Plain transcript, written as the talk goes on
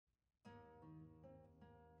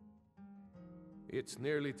It's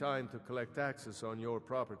nearly time to collect taxes on your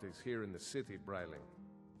properties here in the city, Breiling.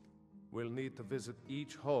 We'll need to visit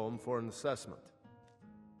each home for an assessment.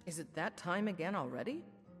 Is it that time again already?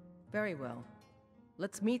 Very well.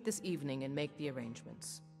 Let's meet this evening and make the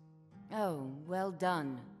arrangements. Oh, well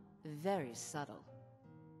done. Very subtle.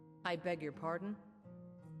 I beg your pardon?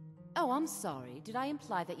 Oh, I'm sorry. Did I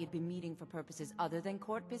imply that you'd be meeting for purposes other than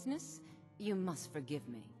court business? You must forgive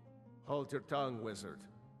me. Hold your tongue, wizard,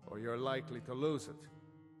 or you're likely to lose it.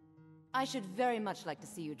 I should very much like to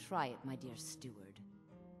see you try it, my dear steward.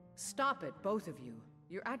 Stop it, both of you.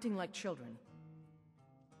 You're acting like children.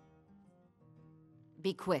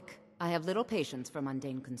 Be quick. I have little patience for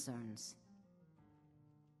mundane concerns.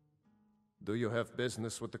 Do you have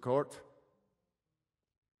business with the court?